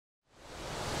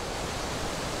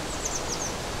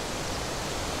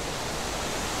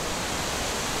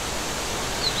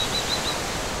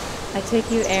I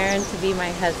take you, Aaron, to be my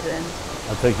husband.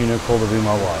 I take you, Nicole, to be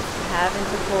my wife. To have and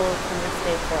to hold from this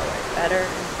day forward, better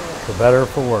and for worse. For better or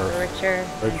for worse. For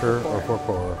richer or for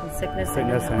poorer. In sickness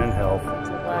and health. To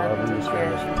love and to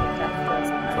cherish until death do us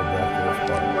part. Till death do us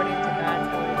part. According to God's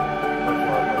holy will.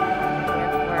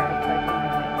 Therefore, I pledge you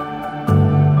my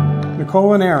faith.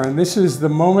 Nicole and Aaron, this is the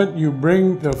moment you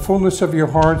bring the fullness of your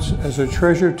hearts as a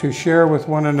treasure to share with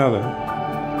one another.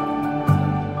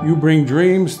 You bring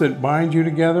dreams that bind you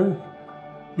together.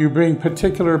 You bring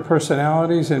particular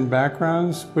personalities and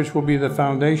backgrounds which will be the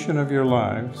foundation of your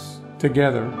lives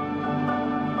together.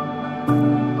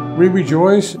 We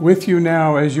rejoice with you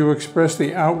now as you express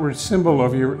the outward symbol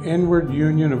of your inward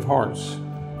union of hearts.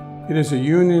 It is a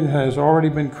union that has already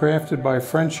been crafted by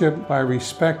friendship, by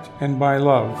respect, and by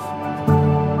love.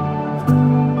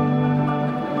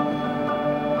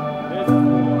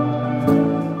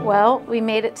 Well, we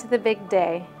made it to the big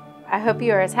day. I hope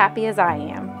you are as happy as I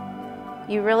am.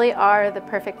 You really are the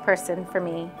perfect person for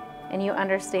me, and you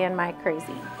understand my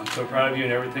crazy. I'm so proud of you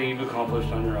and everything you've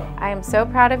accomplished on your own. I am so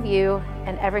proud of you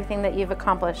and everything that you've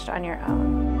accomplished on your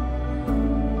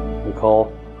own.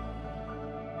 Nicole,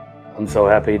 I'm so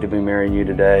happy to be marrying you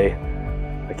today.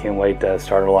 I can't wait to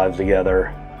start our lives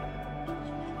together.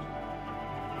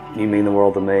 You mean the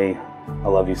world to me. I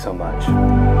love you so much.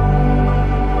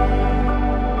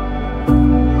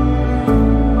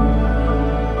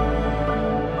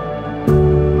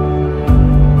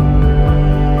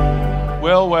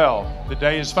 Well, well, the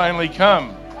day has finally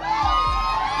come.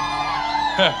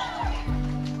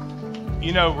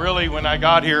 You know, really, when I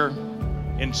got here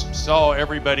and saw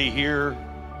everybody here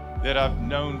that I've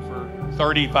known for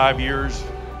 35 years,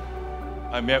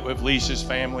 I met with Lisa's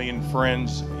family and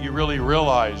friends, you really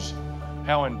realize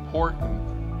how important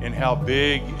and how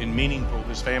big and meaningful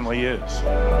this family is.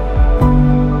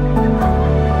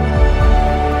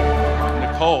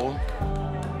 Nicole,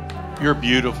 you're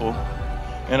beautiful.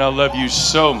 And I love you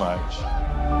so much.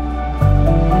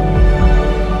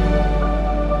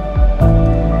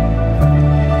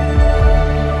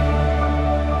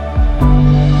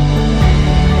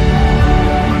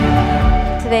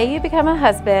 Today you become a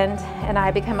husband and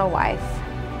I become a wife.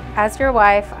 As your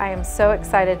wife, I am so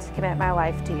excited to commit my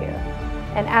life to you.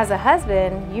 And as a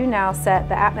husband, you now set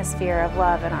the atmosphere of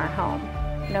love in our home.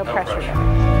 No pressure.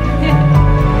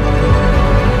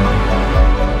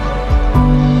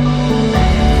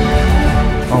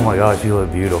 Oh my gosh, you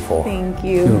look beautiful. Thank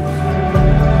you.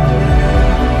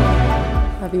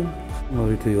 Love you. Love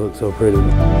you too, you look so pretty.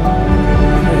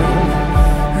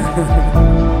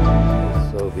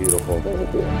 So beautiful.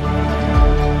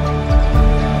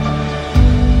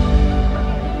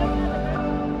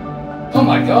 Oh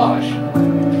my gosh.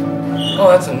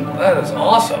 Oh, that is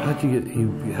awesome. How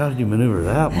did you maneuver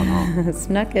that one, huh?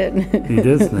 Snuck it. You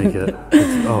did sneak it.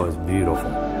 It's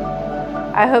beautiful.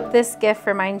 I hope this gift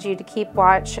reminds you to keep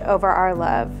watch over our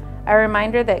love. A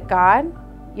reminder that God,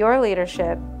 your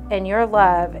leadership, and your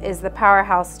love is the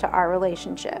powerhouse to our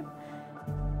relationship.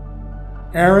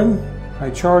 Aaron, I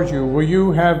charge you, will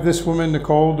you have this woman,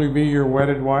 Nicole, to be your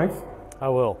wedded wife? I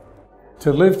will.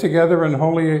 To live together in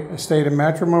holy estate of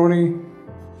matrimony?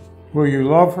 Will you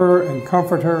love her and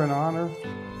comfort her in honor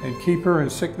and keep her in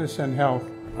sickness and health?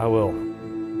 I will.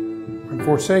 And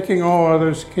forsaking all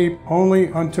others, keep only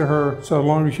unto her so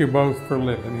long as you both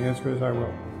live. And the answer is, I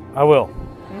will. I will.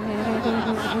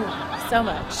 So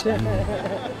much.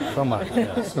 So much,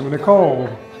 yes. So Nicole,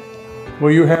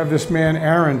 will you have this man,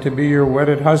 Aaron, to be your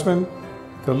wedded husband?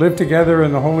 To live together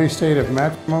in the holy state of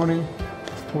matrimony?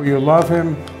 Will you love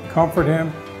him, comfort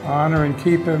him, honor and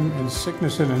keep him in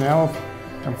sickness and in health?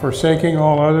 And forsaking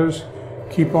all others,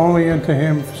 keep only unto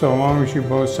him so long as you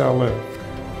both shall live.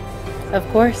 Of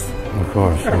course. Of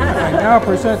course. I now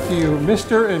present to you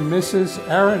Mr. and Mrs.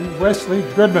 Aaron Wesley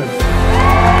Goodman.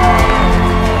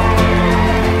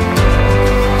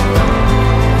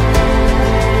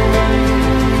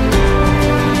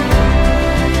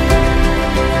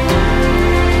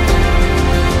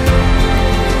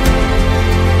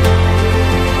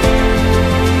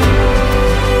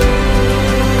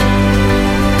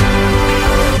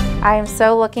 I am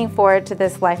so looking forward to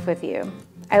this life with you.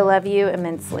 I love you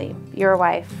immensely. Your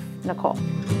wife, Nicole.